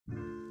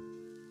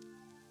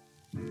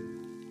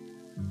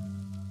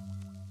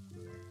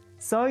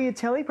So your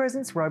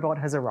Telepresence robot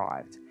has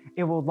arrived.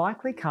 It will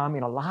likely come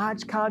in a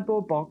large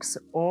cardboard box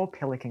or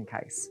pelican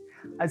case.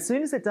 As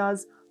soon as it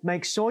does,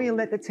 make sure you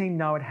let the team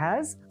know it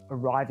has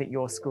arrived at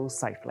your school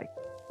safely.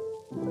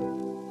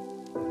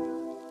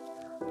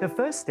 The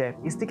first step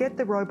is to get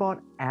the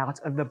robot out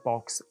of the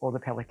box or the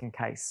pelican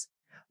case.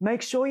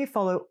 Make sure you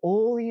follow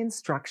all the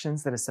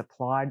instructions that are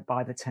supplied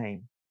by the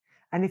team.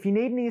 And if you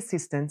need any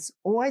assistance,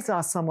 always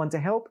ask someone to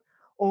help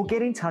or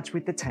get in touch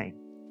with the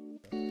team.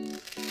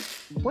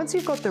 Once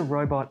you've got the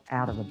robot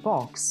out of the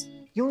box,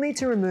 you'll need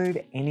to remove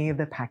any of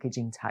the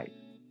packaging tape.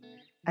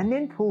 And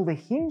then pull the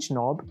hinge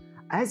knob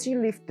as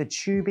you lift the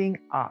tubing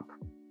up.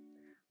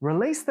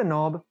 Release the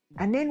knob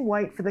and then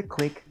wait for the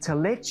click to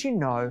let you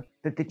know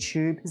that the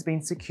tube has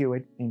been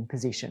secured in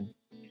position.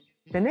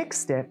 The next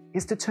step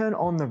is to turn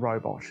on the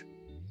robot.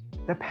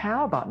 The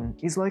power button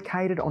is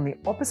located on the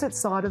opposite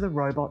side of the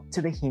robot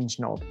to the hinge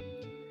knob.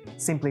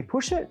 Simply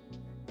push it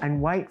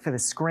and wait for the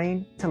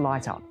screen to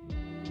light up.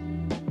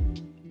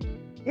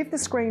 If the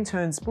screen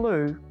turns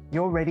blue,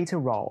 you're ready to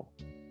roll.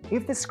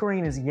 If the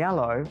screen is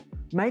yellow,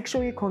 make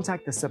sure you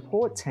contact the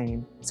support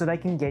team so they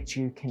can get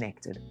you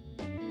connected.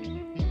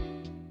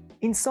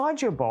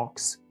 Inside your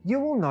box, you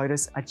will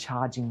notice a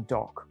charging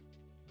dock.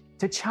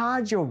 To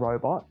charge your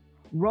robot,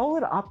 roll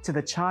it up to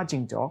the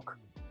charging dock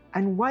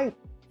and wait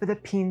for the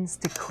pins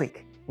to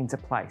click into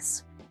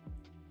place.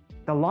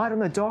 The light on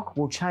the dock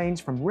will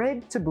change from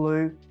red to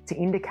blue to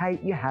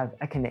indicate you have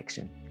a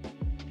connection.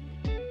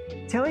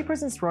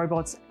 Telepresence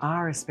robots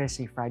are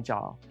especially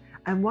fragile,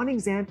 and one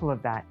example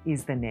of that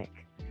is the neck.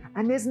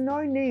 And there's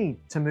no need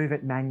to move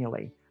it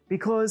manually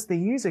because the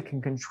user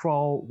can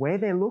control where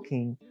they're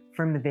looking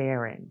from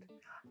their end.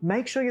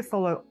 Make sure you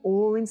follow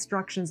all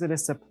instructions that are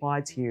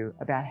supplied to you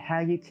about how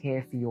you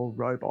care for your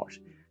robot.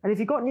 And if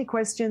you've got any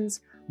questions,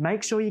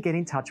 make sure you get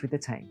in touch with the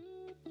team.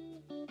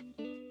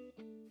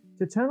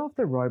 To turn off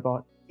the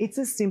robot, it's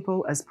as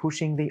simple as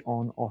pushing the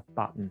on-off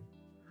button.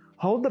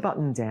 Hold the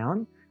button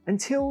down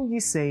until you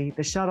see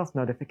the shut-off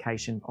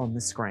notification on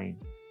the screen,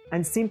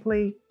 and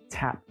simply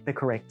tap the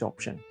correct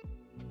option.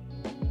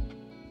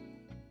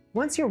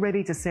 Once you're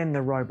ready to send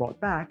the robot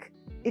back,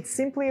 it's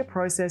simply a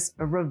process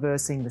of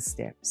reversing the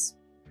steps.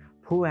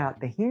 Pull out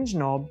the hinge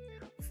knob,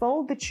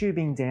 fold the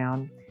tubing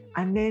down,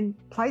 and then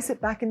place it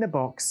back in the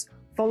box,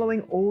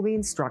 following all the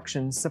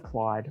instructions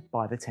supplied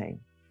by the team.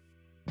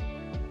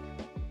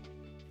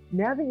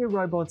 Now that your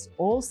robot's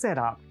all set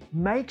up,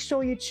 make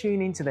sure you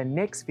tune into the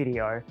next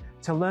video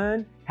to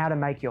learn how to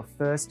make your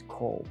first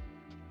call.